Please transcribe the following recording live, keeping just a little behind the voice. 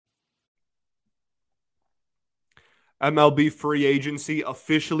MLB free agency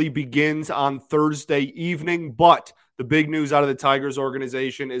officially begins on Thursday evening, but the big news out of the Tigers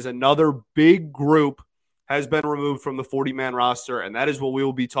organization is another big group has been removed from the 40-man roster, and that is what we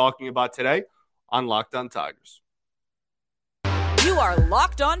will be talking about today on Locked On Tigers. You are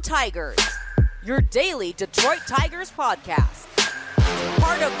Locked On Tigers, your daily Detroit Tigers podcast.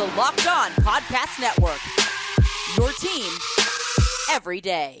 Part of the Locked On Podcast Network, your team every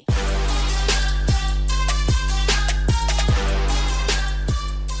day.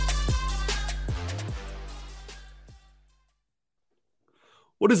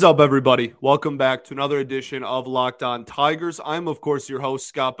 What is up, everybody? Welcome back to another edition of Locked On Tigers. I'm, of course, your host,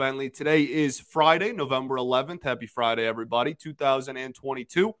 Scott Bentley. Today is Friday, November 11th. Happy Friday, everybody,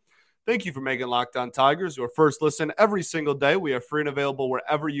 2022. Thank you for making Locked On Tigers your first listen every single day. We are free and available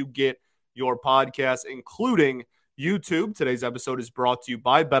wherever you get your podcasts, including YouTube. Today's episode is brought to you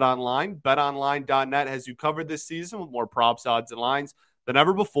by BetOnline. BetOnline.net has you covered this season with more props, odds, and lines than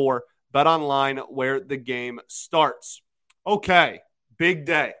ever before. BetOnline, where the game starts. Okay. Big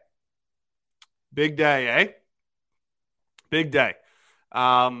day. Big day, eh? Big day.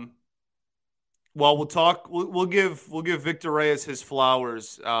 Well, we'll give Victor Reyes his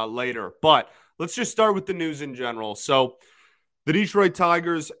flowers later, but let's just start with the news in general. So the Detroit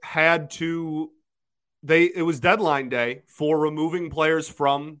Tigers it was deadline day for removing players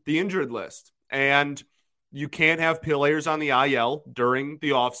from the injured list, and you can't have players on the IL during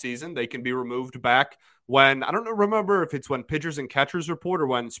the offseason. They can be removed back when, I don't remember if it's when pitchers and catchers report or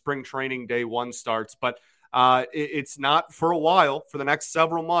when spring training day one starts, but it's not for a while. For the next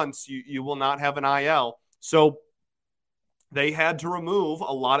several months, you will not have an IL. So they had to remove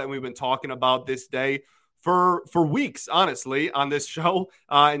a lot, and we've been talking about this day for weeks, honestly, on this show,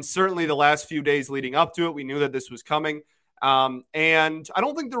 and certainly the last few days leading up to it. We knew that this was coming, and I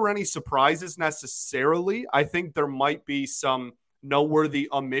don't think there were any surprises necessarily. I think there might be some noteworthy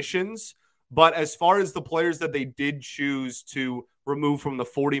omissions. But as far as the players that they did choose to remove from the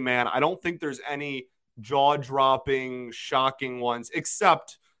 40-man, I don't think there's any jaw-dropping, shocking ones,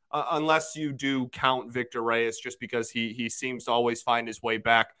 except unless you do count Victor Reyes, just because he seems to always find his way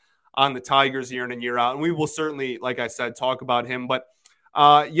back on the Tigers year in and year out. And we will certainly, like I said, talk about him. But,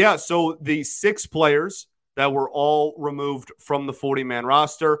 so the 6 players that were all removed from the 40-man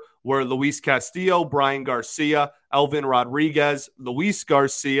roster were Luis Castillo, Brian Garcia, Elvin Rodriguez, Luis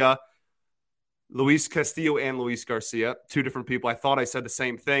Castillo and Luis Garcia, 2 different people. I thought I said the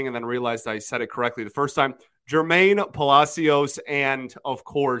same thing and then realized I said it correctly the first time. Jermaine Palacios and, of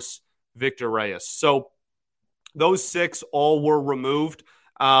course, Victor Reyes. So those 6 all were removed.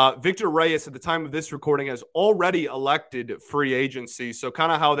 Victor Reyes, at the time of this recording, has already elected free agency. So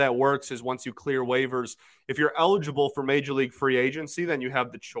kind of how that works is once you clear waivers, if you're eligible for Major League free agency, then you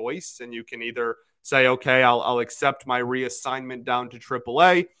have the choice, and you can either say, okay, I'll accept my reassignment down to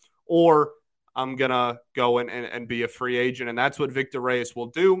AAA, or I'm going to go and be a free agent. And that's what Victor Reyes will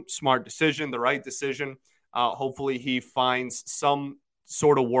do. Smart decision, the right decision. Hopefully he finds some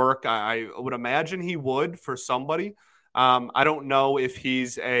sort of work. I would imagine he would for somebody. I don't know if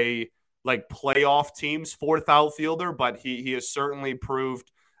he's a playoff team's 4th outfielder, but he has certainly proved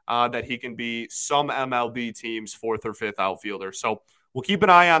that he can be some MLB team's 4th or 5th outfielder. So we'll keep an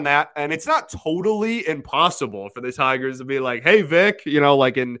eye on that. And it's not totally impossible for the Tigers to be like, hey, Vic,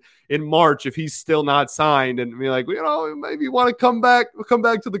 in March, if he's still not signed, and be like, maybe you want to come back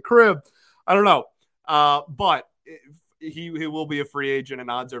to the crib. I don't know. But he will be a free agent, and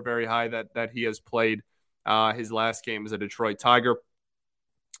odds are very high that he has played his last game as a Detroit Tiger.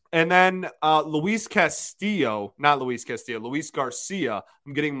 And then Luis Garcia.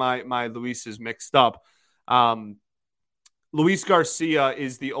 I'm getting my Luises mixed up. Luis Garcia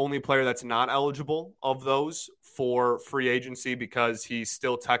is the only player that's not eligible of those for free agency because he's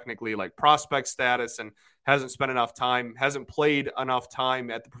still technically prospect status and hasn't played enough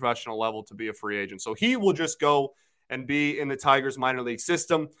time at the professional level to be a free agent. So he will just go and be in the Tigers minor league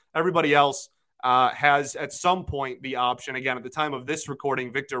system. Everybody else has at some point the option. Again, at the time of this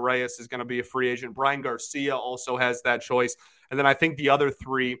recording, Victor Reyes is going to be a free agent. Brian Garcia also has that choice. And then I think the other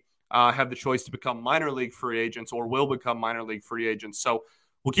 3 have the choice to become minor league free agents or will become minor league free agents. So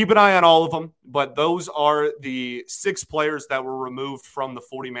we'll keep an eye on all of them. But those are the 6 players that were removed from the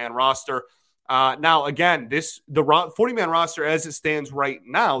 40-man roster. Now, again, the 40-man roster as it stands right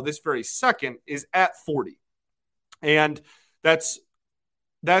now, this very second, is at 40. And that's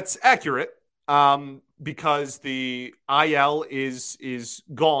accurate because the IL is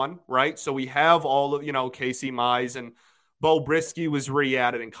gone, right? So we have all of, Casey Mize and Bo Brisky was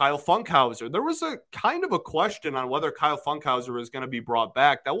re-added, and Kyle Funkhauser. There was a kind of a question on whether Kyle Funkhauser was going to be brought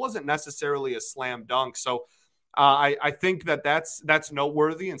back. That wasn't necessarily a slam dunk. So I think that's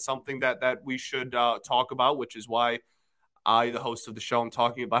noteworthy and something that we should talk about, which is why the host of the show, I'm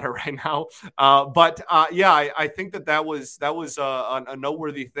talking about it right now. I think that was a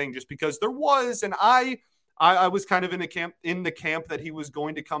noteworthy thing, just because there was, and I was kind of in the camp that he was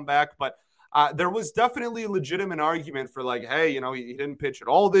going to come back, but there was definitely a legitimate argument for like, hey, he didn't pitch at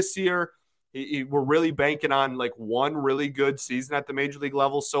all this year. We're really banking on like one really good season at the major league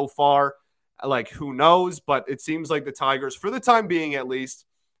level so far. Like, who knows? But it seems like the Tigers, for the time being at least,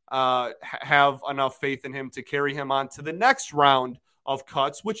 have enough faith in him to carry him on to the next round of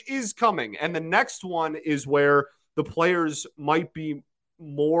cuts, which is coming. And the next one is where the players might be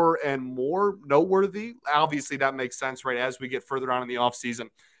more and more noteworthy. Obviously, that makes sense, right? As we get further on in the offseason,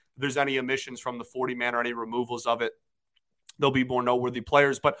 if there's any omissions from the 40-man or any removals of it, there'll be more noteworthy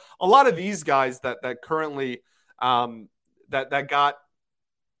players. But a lot of these guys that currently that got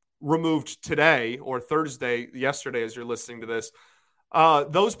removed today or yesterday, as you're listening to this,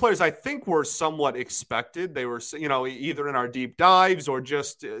 those players I think were somewhat expected. They were, either in our deep dives or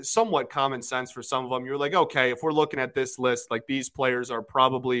just somewhat common sense for some of them. You're like, okay, if we're looking at this list, like these players are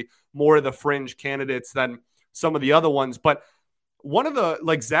probably more of the fringe candidates than some of the other ones. But one of the,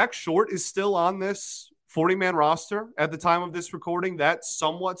 like, Zach Short is still on this 40-man roster at the time of this recording. That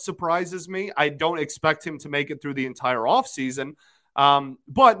somewhat surprises me. I don't expect him to make it through the entire offseason.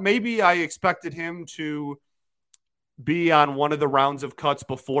 But maybe I expected him to be on one of the rounds of cuts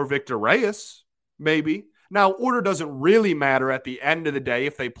before Victor Reyes, maybe. Now, order doesn't really matter at the end of the day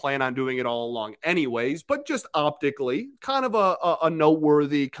if they plan on doing it all along anyways, but just optically, kind of a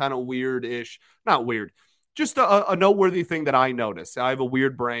noteworthy, kind of weird-ish, not weird, just a noteworthy thing that I noticed. I have a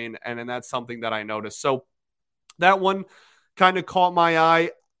weird brain, and that's something that I noticed. So that one kind of caught my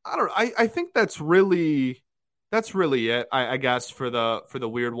eye. I think that's really it, I guess, for the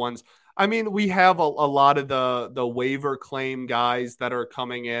weird ones. I mean, we have a lot of the waiver claim guys that are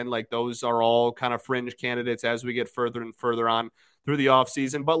coming in. Like, those are all kind of fringe candidates as we get further and further on through the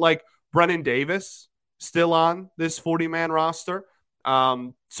offseason. But like Brennan Davis, still on this 40-man roster.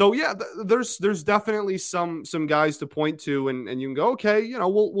 So yeah, there's definitely some guys to point to, and you can go, okay,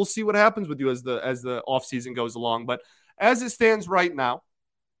 we'll see what happens with you as the offseason goes along. But as it stands right now,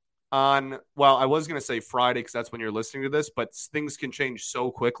 I was going to say Friday because that's when you're listening to this, but things can change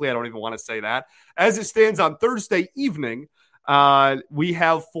so quickly. I don't even want to say that. As it stands on Thursday evening, we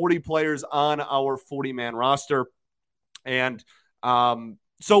have 40 players on our 40-man roster. And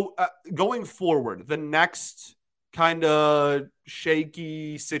so going forward, the next kind of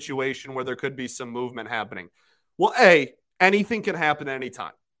shaky situation where there could be some movement happening. Well, anything can happen at any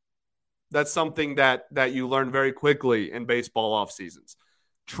time. That's something that you learn very quickly in baseball off seasons.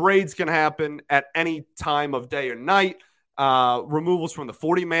 Trades can happen at any time of day or night. Removals from the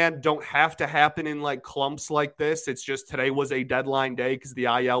 40-man don't have to happen in like clumps like this. It's just today was a deadline day because the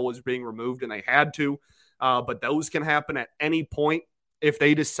IL was being removed and they had to. But those can happen at any point if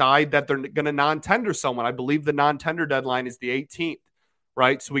they decide that they're going to non-tender someone. I believe the non-tender deadline is the 18th,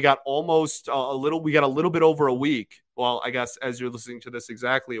 right? So we got almost a little bit over a week. Well, I guess as you're listening to this,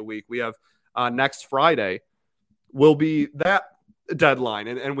 exactly a week. We have next Friday will be that deadline,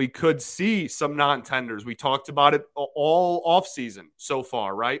 and we could see some non-tenders. We talked about it all offseason so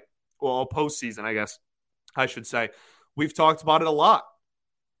far, right? Well, postseason, I guess I should say. We've talked about it a lot,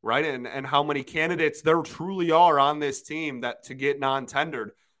 right? And how many candidates there truly are on this team that to get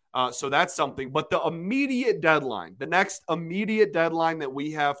non-tendered. So that's something. But the immediate deadline, the next immediate deadline that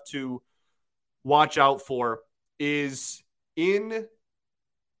we have to watch out for is in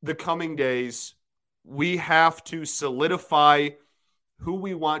the coming days. We have to solidify who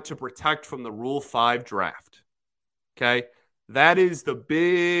we want to protect from the Rule 5 draft. Okay? That is the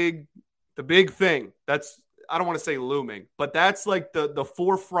big thing. That's, I don't want to say looming, but that's like the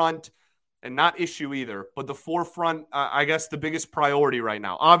forefront, and not issue either, but the forefront, I guess the biggest priority right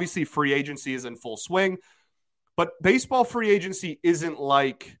now. Obviously, free agency is in full swing, but baseball free agency isn't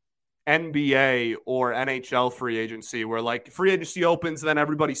like NBA or NHL free agency where like free agency opens, then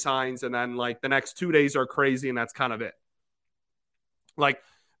everybody signs, and then like the next 2 days are crazy and that's kind of it. Like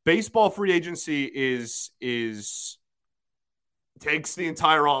baseball free agency is takes the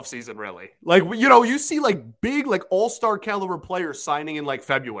entire offseason, really. Like, you see like big, like all-star caliber players signing in like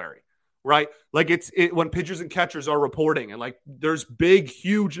February, right? Like it's when pitchers and catchers are reporting, and like there's big,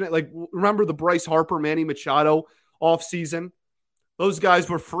 huge, like remember the Bryce Harper, Manny Machado offseason? Those guys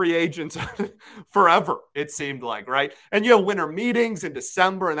were free agents forever, it seemed like, right? And you have winter meetings in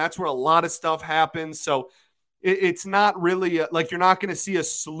December, and that's where a lot of stuff happens. So it's not really like you're not going to see a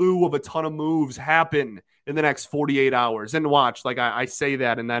slew of a ton of moves happen in the next 48 hours. And watch, like I say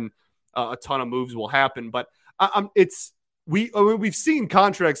that, and then a ton of moves will happen. But we've seen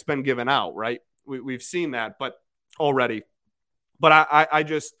contracts been given out, right? We've seen that, but already. But I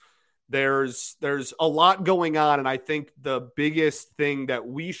just there's a lot going on, and I think the biggest thing that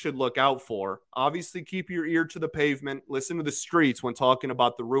we should look out for, obviously, keep your ear to the pavement, listen to the streets when talking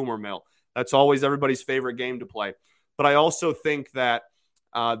about the rumor mill. That's always everybody's favorite game to play. But I also think that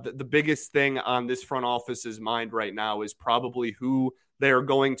the biggest thing on this front office's mind right now is probably who they are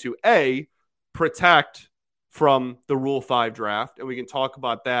going to protect from the Rule 5 draft, and we can talk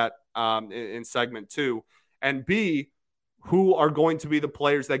about that in segment 2, and B, who are going to be the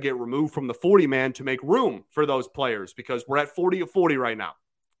players that get removed from the 40-man to make room for those players, because we're at 40 of 40 right now.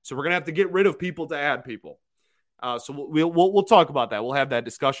 So we're going to have to get rid of people to add people. So we'll talk about that. We'll have that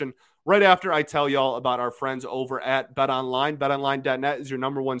discussion right after I tell y'all about our friends over at BetOnline. BetOnline.net is your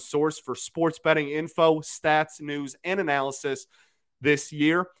number one source for sports betting info, stats, news, and analysis this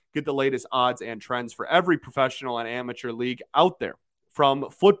year. Get the latest odds and trends for every professional and amateur league out there.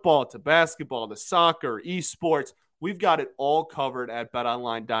 From football to basketball to soccer, esports, we've got it all covered at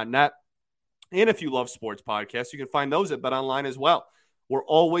betonline.net. And if you love sports podcasts, you can find those at BetOnline as well. We're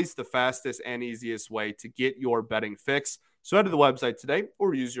always the fastest and easiest way to get your betting fix. So head to the website today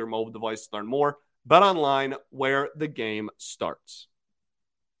or use your mobile device to learn more. BetOnline, where the game starts.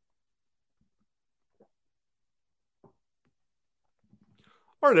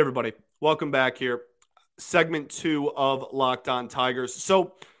 All right, everybody. Welcome back here. Segment 2 of Locked On Tigers.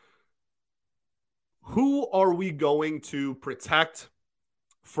 So who are we going to protect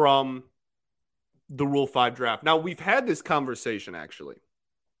from the Rule 5 draft? Now, we've had this conversation, actually.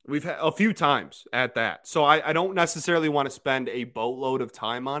 We've had a few times at that. So I don't necessarily want to spend a boatload of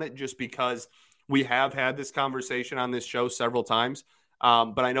time on it just because we have had this conversation on this show several times.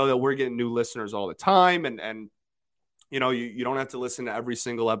 But I know that we're getting new listeners all the time. And you know, you don't have to listen to every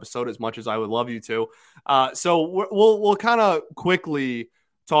single episode as much as I would love you to. So we'll kind of quickly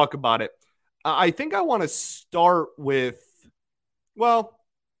talk about it. I think I want to start with, well,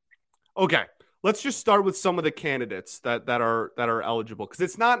 okay. Let's just start with some of the candidates that are eligible, because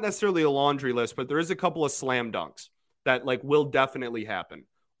it's not necessarily a laundry list, but there is a couple of slam dunks that will definitely happen.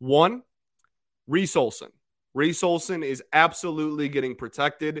 One, Reese Olson. Reese Olson is absolutely getting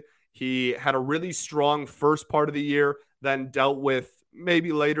protected. He had a really strong first part of the year, then dealt with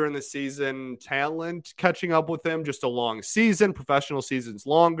maybe later in the season talent catching up with him, just a long season, professional season's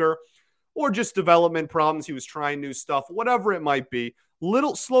longer, or just development problems. He was trying new stuff, whatever it might be.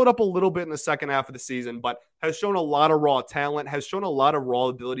 Slowed up a little bit in the second half of the season, but has shown a lot of raw talent, has shown a lot of raw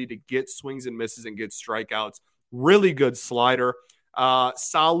ability to get swings and misses and get strikeouts. Really good slider,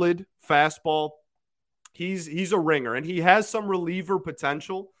 solid fastball. He's a ringer, and he has some reliever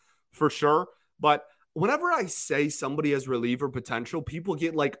potential for sure. But whenever I say somebody has reliever potential, people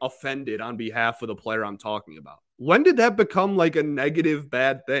get offended on behalf of the player I'm talking about. When did that become a negative,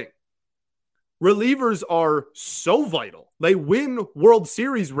 bad thing? Relievers are so vital. They win World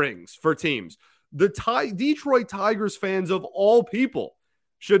Series rings for teams. The Detroit Tigers fans of all people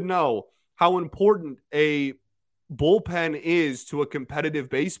should know how important a bullpen is to a competitive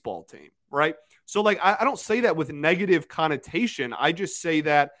baseball team, right? So I don't say that with negative connotation. I just say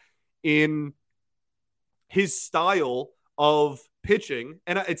that in his style of pitching,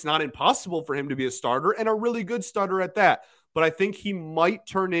 and it's not impossible for him to be a starter, and a really good starter at that. But I think he might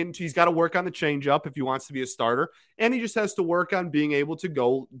turn into, he's got to work on the changeup if he wants to be a starter. And he just has to work on being able to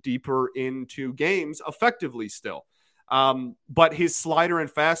go deeper into games effectively still. But his slider and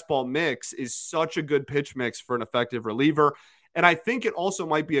fastball mix is such a good pitch mix for an effective reliever. And I think it also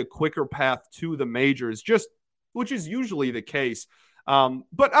might be a quicker path to the majors, which is usually the case.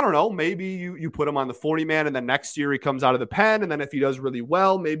 But I don't know, maybe you put him on the 40-man and then next year he comes out of the pen. And then if he does really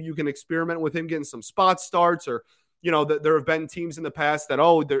well, maybe you can experiment with him getting some spot starts, or there have been teams in the past that,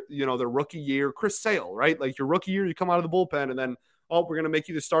 their rookie year, Chris Sale, right? Your rookie year, you come out of the bullpen and then, we're going to make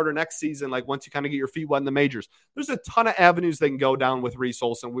you the starter next season. Once you kind of get your feet wet in the majors, there's a ton of avenues they can go down with Reese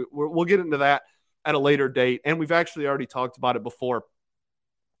Olson. We'll get into that at a later date. And we've actually already talked about it before.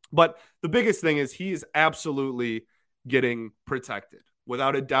 But the biggest thing is he is absolutely getting protected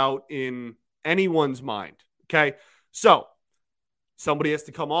without a doubt in anyone's mind. Okay. So somebody has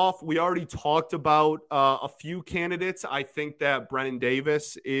to come off. We already talked about a few candidates. I think that Brennan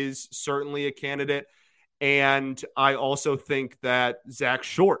Davis is certainly a candidate. And I also think that Zach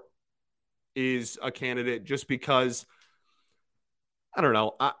Short is a candidate just because, I don't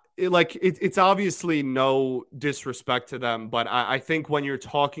know, it's obviously no disrespect to them, but I think when you're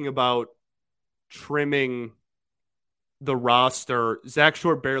talking about trimming the roster, Zach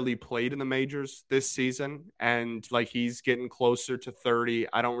Short barely played in the majors this season, and he's getting closer to 30.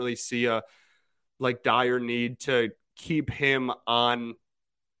 I don't really see a like dire need to keep him on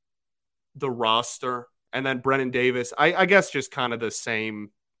the roster. And then Brennan Davis, I guess just kind of the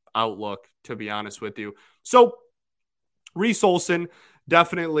same outlook, to be honest with you. So Reese Olson,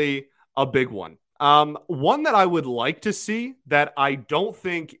 definitely a big one. One that I would like to see that I don't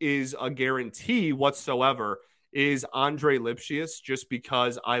think is a guarantee whatsoever is Andre Lipsius, just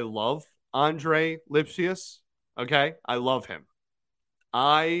because I love Andre Lipsius. Okay. I love him.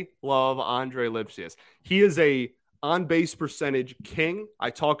 I love Andre Lipsius. He is a on-base percentage king.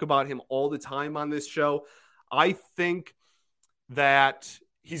 I talk about him all the time on this show. I think that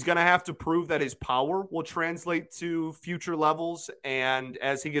he's going to have to prove that his power will translate to future levels and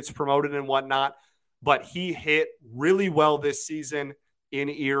as he gets promoted and whatnot. But he hit really well this season in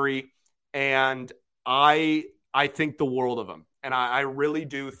Erie, and I think the world of him. And I really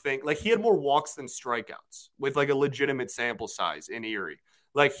do think, like, he had more walks than strikeouts with, like, a legitimate sample size in Erie.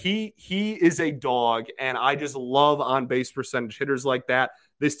 Like, he is a dog, and I just love on-base percentage hitters like that.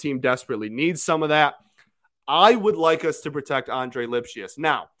 This team desperately needs some of that. I would like us to protect Andre Lipsius.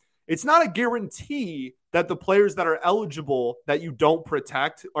 Now, it's not a guarantee that the players that are eligible that you don't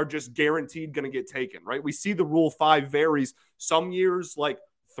protect are just guaranteed going to get taken, right? We see the Rule 5 varies. Some years, like,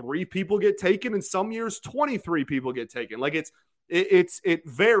 3 people get taken, and some years 23 people get taken. Like, it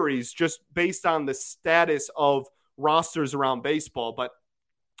varies just based on the status of rosters around baseball. But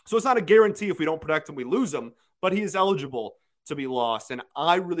so it's not a guarantee if we don't protect him, we lose him, but he is eligible to be lost. And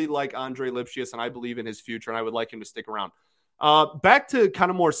I really like Andre Lipsius, and I believe in his future, and I would like him to stick around. Back to kind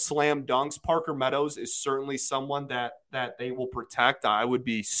of more slam dunks, Parker Meadows is certainly someone that they will protect. I would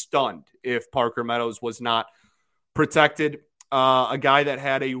be stunned if Parker Meadows was not protected. A guy that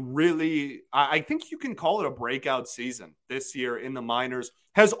had a really, I think you can call it a breakout season this year in the minors,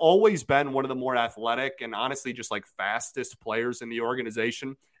 has always been one of the more athletic and honestly just like fastest players in the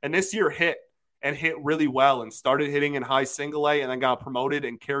organization. And this year hit really well and started hitting in high single A and then got promoted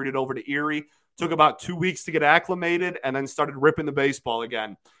and carried it over to Erie. Took about 2 weeks to get acclimated and then started ripping the baseball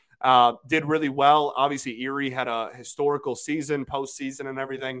again. Did really well. Obviously, Erie had a historical season, postseason and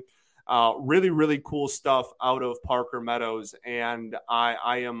everything. Really, really cool stuff out of Parker Meadows. And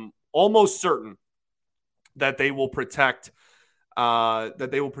I am almost certain that they will protect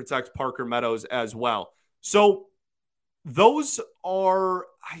Parker Meadows as well. So those are,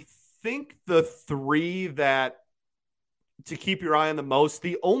 I think, the 3 that to keep your eye on the most.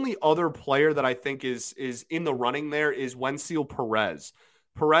 The only other player that I think is in the running there is Wenceel Perez.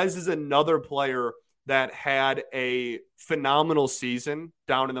 Perez is another player that had a phenomenal season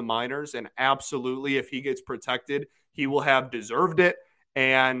down in the minors, and absolutely, if he gets protected, he will have deserved it,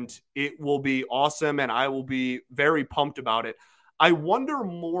 and it will be awesome, and I will be very pumped about it. I wonder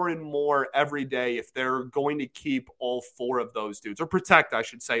more and more every day if they're going to keep all 4 of those dudes, or protect, I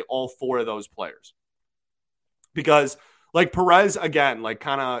should say, all 4 of those players. Because like Perez, again, like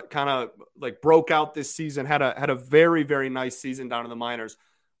kind of like broke out this season, had a very, very nice season down in the minors.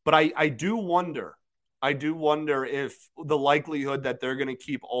 But I do wonder if the likelihood that they're going to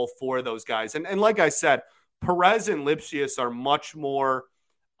keep all 4 of those guys. And like I said, Perez and Lipsius are much more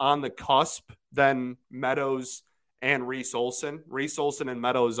on the cusp than Meadows and Reese Olson. Reese Olson and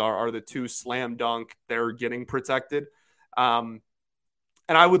Meadows are the 2 slam dunk. They're getting protected.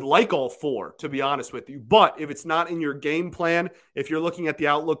 And I would like all 4, to be honest with you. But if it's not in your game plan, if you're looking at the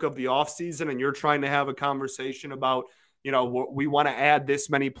outlook of the offseason and you're trying to have a conversation about, you know, we want to add this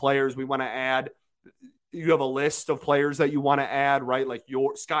many players, you have a list of players that you want to add, right? Like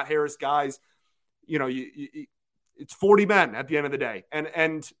your Scott Harris guys, you know, it's 40 men at the end of the day.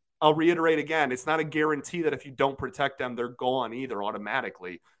 And I'll reiterate again, it's not a guarantee that if you don't protect them, they're gone either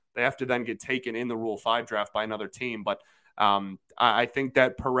automatically. They have to then get taken in the Rule 5 draft by another team. But I think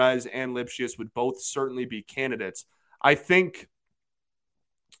that Perez and Lipsius would both certainly be candidates. I think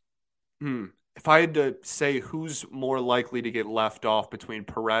if I had to say who's more likely to get left off between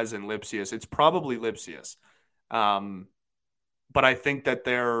Perez and Lipsius, it's probably Lipsius. But I think that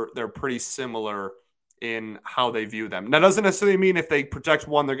they're pretty similar in how they view them. That doesn't necessarily mean if they protect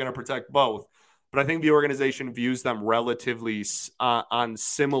one, they're going to protect both. But I think the organization views them relatively on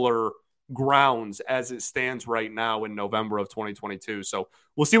similar grounds as it stands right now in November of 2022. So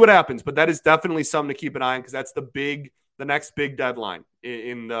we'll see what happens, but that is definitely something to keep an eye on because that's the next big deadline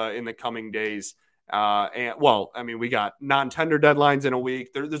in the coming days. And well, I mean, we got non-tender deadlines in a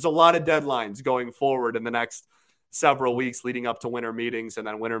week. There's a lot of deadlines going forward in the next several weeks leading up to winter meetings, and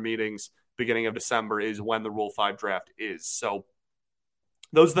then winter meetings beginning of December is when the Rule 5 draft is. So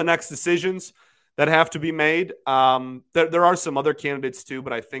those are the next decisions that have to be made. There are some other candidates too,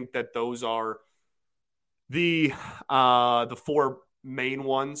 but I think that those are the 4 main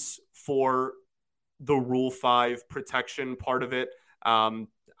ones for the Rule 5 protection part of it. I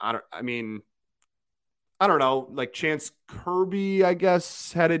don't know, like Chance Kirby, I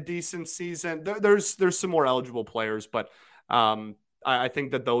guess, had a decent season. There's some more eligible players, but I think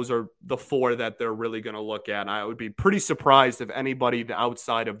that those are the four that they're really going to look at. And I would be pretty surprised if anybody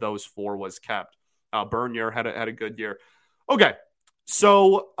outside of those four was kept. Bernier had a good year. Okay,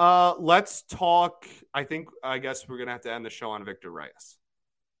 so let's talk. I guess we're going to have to end the show on Victor Reyes.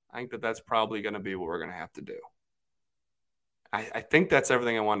 I think that's probably going to be what we're going to have to do. I think that's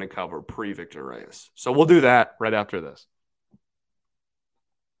everything I wanted to cover pre-Victor Reyes. So we'll do that right after this.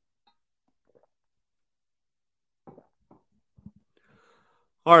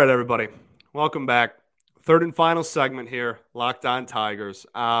 All right, everybody. Welcome back. Third and final segment here, Locked On Tigers.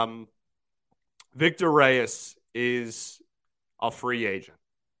 Victor Reyes is a free agent.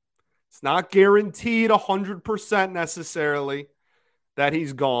 It's not guaranteed 100% necessarily that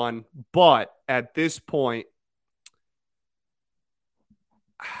he's gone, but at this point,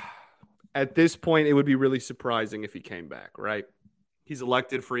 it would be really surprising if he came back, right? He's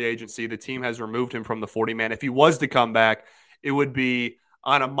elected free agency. The team has removed him from the 40-man. If he was to come back, it would be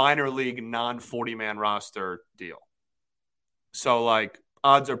on a minor league non-40-man roster deal. So,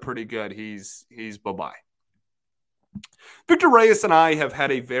 odds are pretty good. He's bye-bye. Victor Reyes and I have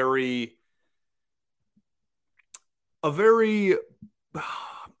had a very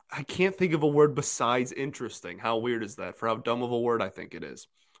I can't think of a word besides interesting. How weird is that for how dumb of a word I think it is?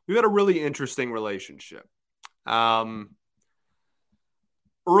 We've had a really interesting relationship. Early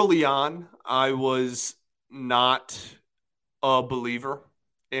on, I was not a believer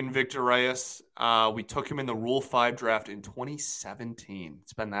in Victor Reyes. We took him in the Rule 5 draft in 2017.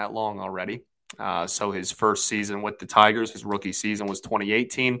 It's been that long already. So his first season with the Tigers, his rookie season was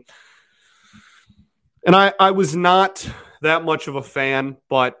 2018. And I was not that much of a fan,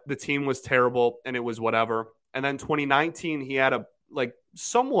 but the team was terrible and it was whatever. And then 2019, he had a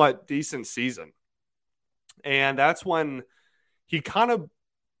somewhat decent season. And that's when he kind of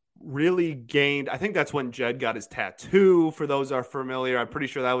really gained. I think that's when Jed got his tattoo, for those are familiar. I'm pretty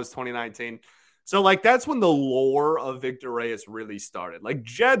sure that was 2019. So that's when the lore of Victor Reyes really started.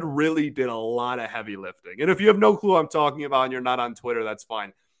 Jed really did a lot of heavy lifting. And if you have no clue what I'm talking about and you're not on Twitter, that's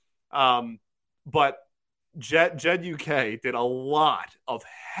fine. But Jed UK did a lot of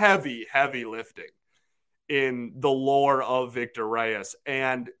heavy lifting in the lore of Victor Reyes.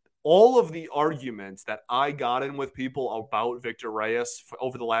 And all of the arguments that I got in with people about Victor Reyes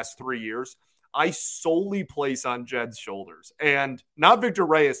over the last 3 years, I solely place on Jed's shoulders. And not Victor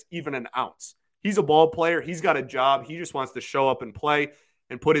Reyes even an ounce. He's a ball player. He's got a job. He just wants to show up and play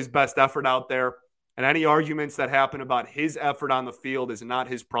and put his best effort out there. And any arguments that happen about his effort on the field is not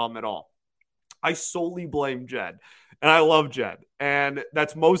his problem at all. I solely blame Jed. And I love Jed. And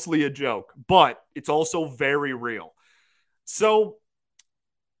that's mostly a joke. But it's also very real. So,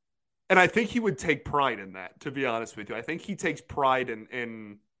 and I think he would take pride in that, to be honest with you. I think he takes pride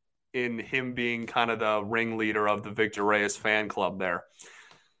in him being kind of the ringleader of the Victor Reyes fan club there.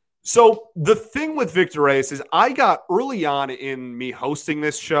 So the thing with Victor Reyes is I got early on in me hosting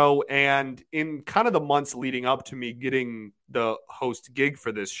this show and in kind of the months leading up to me getting the host gig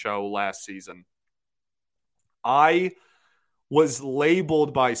for this show last season, I was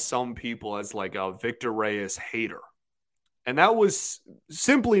labeled by some people as a Victor Reyes hater. And that was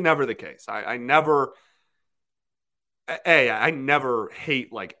simply never the case. I never hate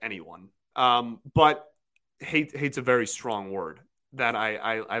anyone. But hate's a very strong word that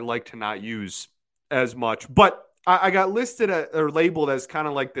I like to not use as much. But I got listed or labeled as kind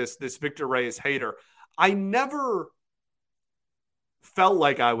of this Victor Reyes hater. I never felt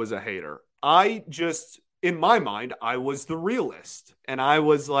like I was a hater. I just, in my mind, I was the realist. And I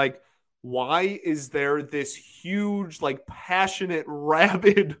was like, why is there this huge, passionate,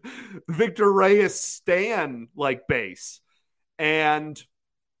 rabid Victor Reyes stan base? And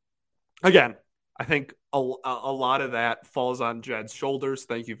again, I think a lot of that falls on Jed's shoulders.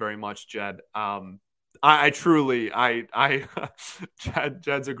 Thank you very much, Jed. I truly,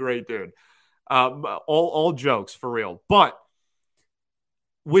 Jed's a great dude. All jokes for real. But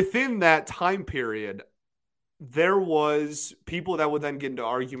within that time period, there was people that would then get into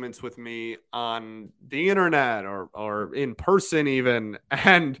arguments with me on the internet or in person even.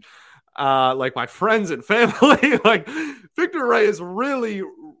 And my friends and family, Victor Reyes really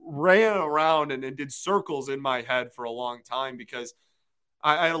ran around and did circles in my head for a long time because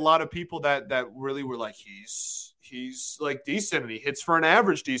I had a lot of people that really were like, he's decent and he hits for an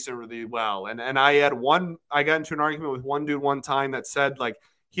average decent really well. And I got into an argument with one dude one time that said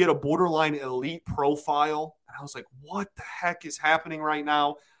he had a borderline elite profile. And I was like, what the heck is happening right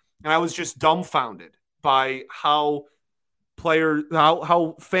now? And I was just dumbfounded by how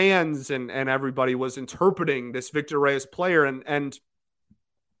fans and everybody was interpreting this Victor Reyes player. And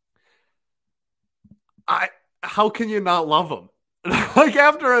how can you not love him? Like,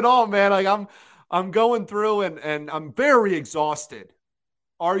 after it all, man, like I'm going through and I'm very exhausted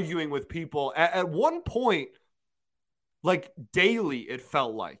arguing with people. At one point, like daily, it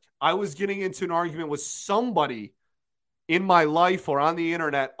felt like I was getting into an argument with somebody in my life or on the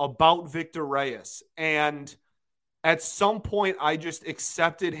internet about Victor Reyes. And at some point, I just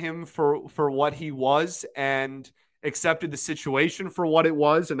accepted him for what he was and accepted the situation for what it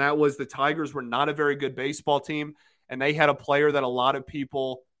was. And that was the Tigers were not a very good baseball team. And they had a player that a lot of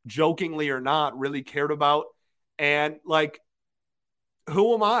people, jokingly or not, really cared about. And like,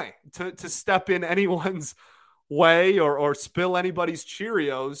 who am I to step in anyone's way or spill anybody's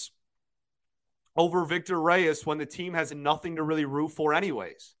Cheerios over Victor Reyes when the team has nothing to really root for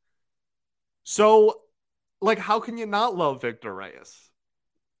anyways? So, like, how can you not love Victor Reyes?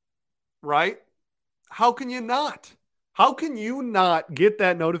 Right? How can you not? How can you not get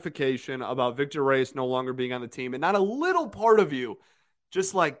that notification about Victor Reyes no longer being on the team and not a little part of you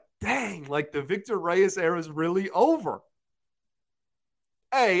just like, dang, like the Victor Reyes era is really over?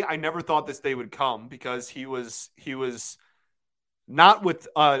 I never thought this day would come because he was not with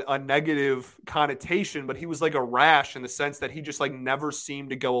a negative connotation, but he was like a rash in the sense that he just like never seemed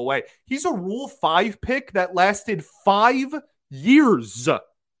to go away. He's a Rule 5 pick that lasted 5 years.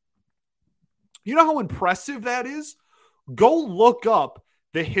 You know how impressive that is? Go look up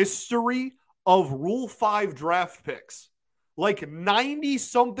the history of Rule 5 draft picks. Like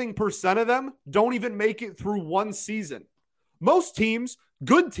 90-something% of them don't even make it through one season. Most teams,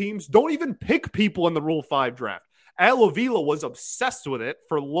 good teams, don't even pick people in the Rule 5 draft. Al Avila was obsessed with it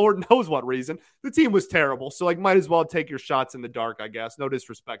for Lord knows what reason. The team was terrible, so like might as well take your shots in the dark, I guess. No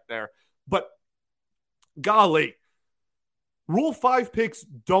disrespect there. But golly, Rule 5 picks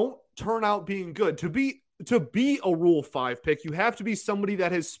don't turn out being good. To be a Rule 5 pick, you have to be somebody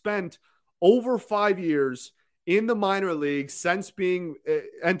that has spent over 5 years in the minor leagues since being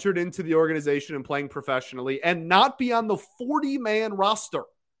entered into the organization and playing professionally and not be on the 40-man roster.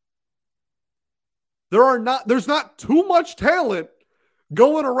 There's not too much talent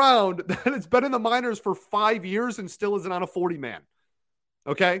going around that it's been in the minors for 5 years and still isn't on a 40-man.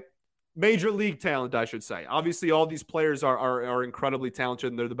 Okay? Major league talent, I should say. Obviously, all these players are incredibly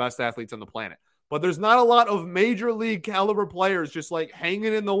talented and they're the best athletes on the planet. But there's not a lot of major league caliber players just like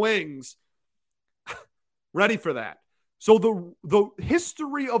hanging in the wings ready for that. So the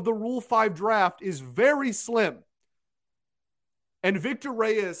history of the Rule 5 draft is very slim. And Victor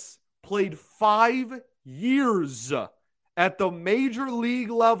Reyes played 5 years at the major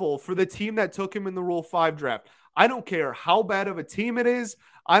league level for the team that took him in the Rule 5 draft. I don't care how bad of a team it is.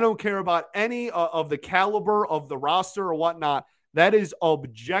 I don't care about any of the caliber of the roster or whatnot. That is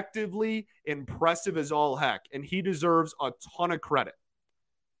objectively impressive as all heck. And he deserves a ton of credit.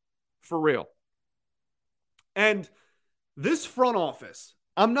 For real. And this front office,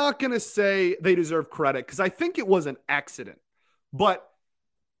 I'm not going to say they deserve credit because I think it was an accident. But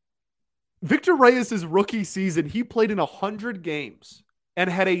Victor Reyes' rookie season, he played in 100 games and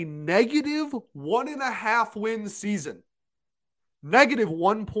had a negative 1.5 win season. Negative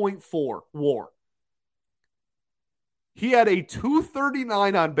 1.4 WAR. He had a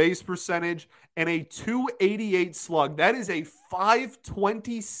 239 on base percentage and a 288 slug. That is a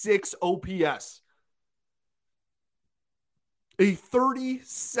 526 OPS. A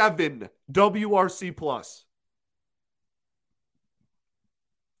 37 WRC plus.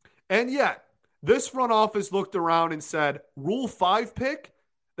 And yet, this front office looked around and said, Rule 5 pick,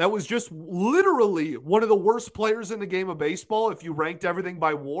 that was just literally one of the worst players in the game of baseball if you ranked everything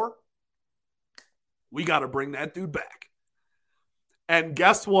by WAR. We got to bring that dude back. And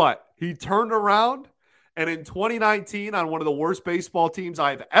guess what? He turned around, and in 2019, on one of the worst baseball teams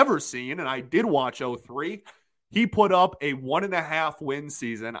I've ever seen, and I did watch 03, he put up a 1.5 win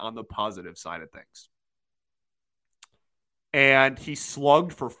season on the positive side of things. And he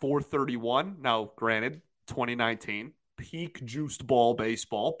slugged for 431. Now, granted, 2019, peak juiced ball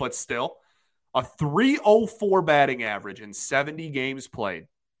baseball, but still, a 304 batting average in 70 games played.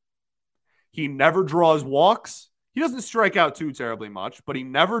 He never draws walks. He doesn't strike out too terribly much, but he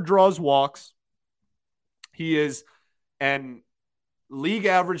never draws walks. He is an league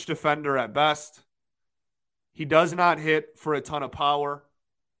average defender at best. He does not hit for a ton of power,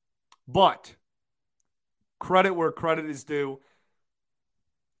 but credit where credit is due.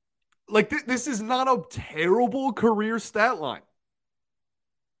 Like, this is not a terrible career stat line.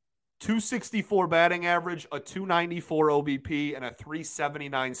 .264 batting average, a .294 OBP, and a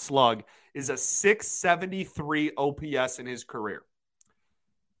 .379 slug is a .673 OPS in his career.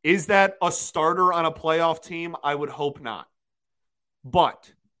 Is that a starter on a playoff team? I would hope not.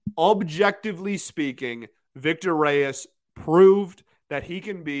 But objectively speaking, Victor Reyes proved that he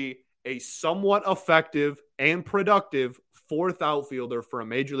can be a somewhat effective and productive fourth outfielder for a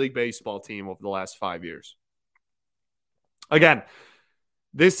Major League Baseball team over the last 5 years. Again,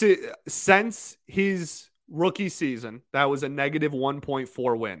 this is since his rookie season, that was a negative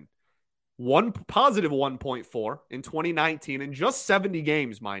 1.4 win. One positive 1.4 in 2019 in just 70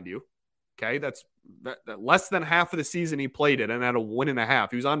 games, mind you. Okay, that's less than half of the season he played it and had a win and a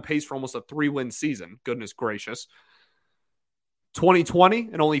half. He was on pace for almost a 3-win season. Goodness gracious. 2020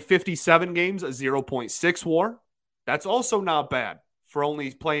 and only 57 games, a 0.6 WAR. That's also not bad for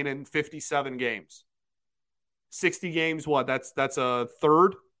only playing in 57 games. 60 games, what? That's a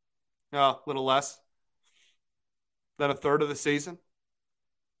third, a little less than a third of the season.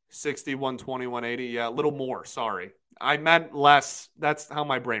 60, 120, 180. Yeah, a little more. Sorry. I meant less. That's how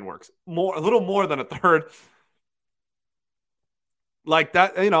my brain works. A little more than a third. Like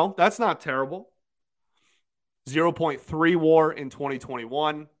that, that's not terrible. 0.3 WAR in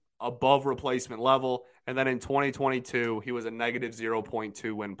 2021, above replacement level. And then in 2022, he was a negative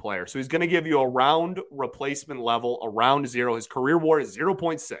 0.2 win player. So he's going to give you around replacement level, around zero. His career WAR is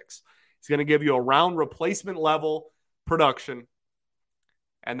 0.6. He's going to give you around replacement level production.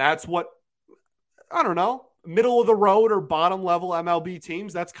 And that's what, I don't know, middle of the road or bottom level MLB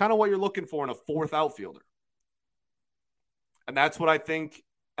teams, that's kind of what you're looking for in a fourth outfielder. And that's what I think,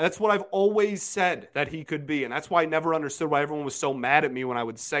 that's what I've always said that he could be. And that's why I never understood why everyone was so mad at me when I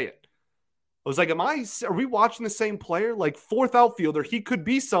would say it. I was like, are we watching the same player? Like fourth outfielder, he could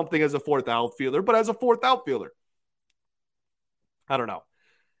be something as a fourth outfielder, but as a fourth outfielder, I don't know.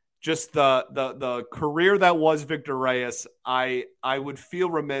 Just the career that was Victor Reyes, I would feel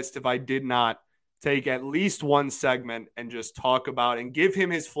remiss if I did not take at least one segment and just talk about and give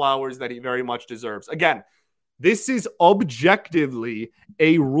him his flowers that he very much deserves. Again, this is objectively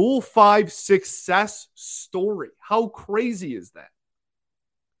a Rule 5 success story. How crazy is that?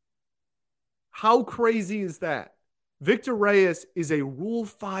 How crazy is that? Victor Reyes is a Rule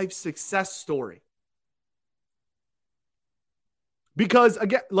 5 success story. Because,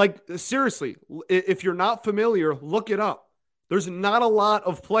 again, like, seriously, if you're not familiar, look it up. There's not a lot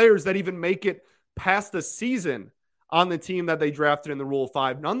of players that even make it past the season on the team that they drafted in the Rule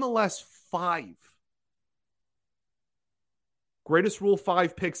 5. Nonetheless, 5. Greatest Rule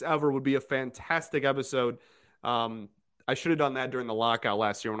 5 picks ever would be a fantastic episode. I should have done that during the lockout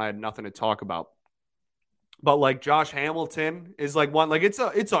last year when I had nothing to talk about. But like Josh Hamilton is like one, like it's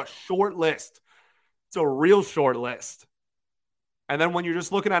a short list. It's a real short list. And then when you're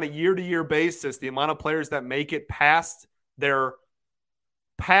just looking on a year-to-year basis, the amount of players that make it past the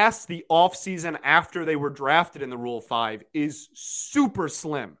offseason after they were drafted in the Rule 5 is super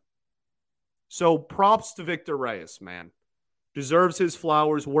slim. So props to Victor Reyes, man. Deserves his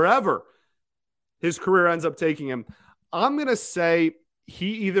flowers wherever his career ends up taking him. I'm going to say he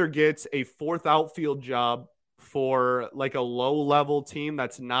either gets a fourth outfield job for like a low-level team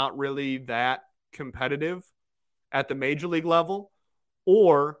that's not really that competitive at the major league level,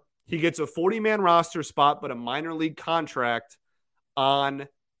 or he gets a 40-man roster spot but a minor league contract as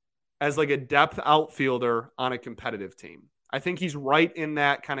like a depth outfielder on a competitive team. I think he's right in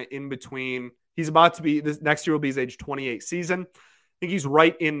that kind of in between. He's about to be, this next year will be his age 28 season. I think he's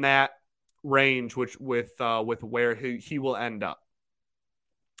right in that range, with where he will end up.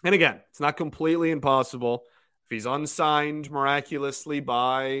 And again, it's not completely impossible. If he's unsigned miraculously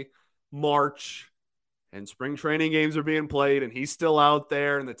by March and spring training games are being played and he's still out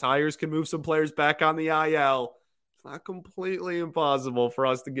there and the Tigers can move some players back on the IL, it's not completely impossible for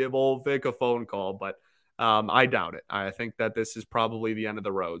us to give old Vic a phone call, but I doubt it. I think that this is probably the end of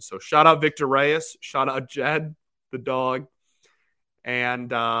the road. So shout out Victor Reyes, shout out Jed, the dog.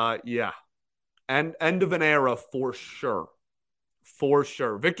 And yeah, and end of an era for sure. For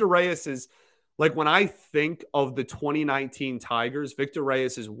sure. Victor Reyes is, like, when I think of the 2019 Tigers, Victor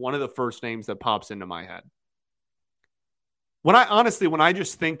Reyes is one of the first names that pops into my head. When I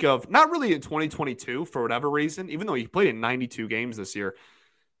just think of, not really in 2022 for whatever reason, even though he played in 92 games this year,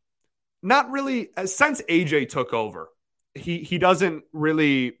 not really, since AJ took over, he doesn't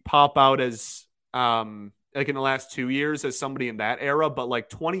really pop out as, like in the last 2 years as somebody in that era, but like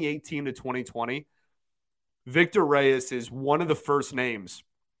 2018 to 2020, Victor Reyes is one of the first names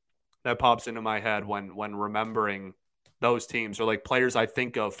that pops into my head when remembering those teams or like players I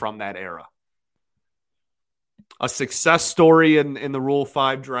think of from that era. a success story in the Rule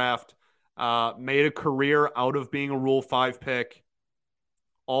 5 draft, made a career out of being a Rule 5 pick.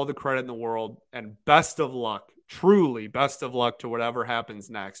 All the credit in the world, and best of luck, truly best of luck to whatever happens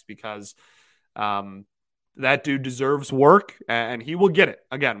next, because that dude deserves work, and he will get it.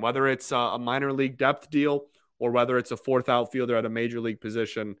 Again, whether it's a minor league depth deal or whether it's a fourth outfielder at a major league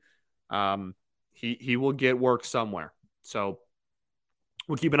position, he will get work somewhere. So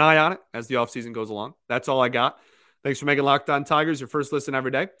we'll keep an eye on it as the offseason goes along. That's all I got. Thanks for making Locked On Tigers your first listen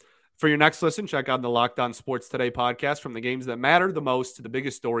every day. For your next listen, check out the Locked On Sports Today podcast. From the games that matter the most to the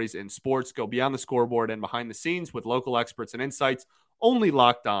biggest stories in sports, go beyond the scoreboard and behind the scenes with local experts and insights only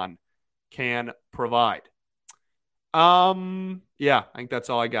Locked On can provide. Yeah, I think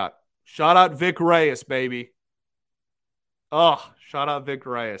that's all I got. Shout out Vic Reyes, baby. Oh, shout out Vic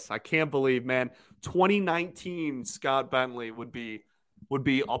Reyes. I can't believe, man, 2019 Scott Bentley would be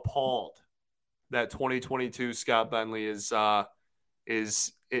appalled that 2022 Scott Bentley is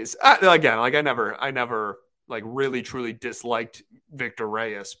again, like I never like really truly disliked Victor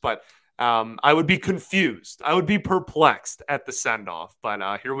Reyes, but I would be confused. I would be perplexed at the send-off,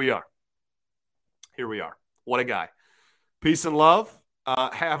 but here we are. What a guy. Peace and love.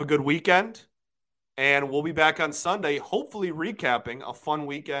 Have a good weekend, and we'll be back on Sunday, hopefully recapping a fun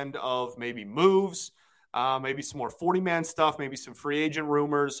weekend of maybe moves, maybe some more 40-man stuff, maybe some free agent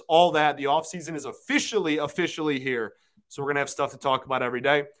rumors, all that. The offseason is officially here. So we're going to have stuff to talk about every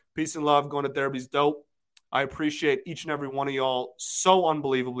day. Peace and love. Going to therapy's dope. I appreciate each and every one of y'all so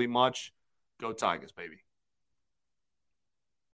unbelievably much. Go Tigers, baby.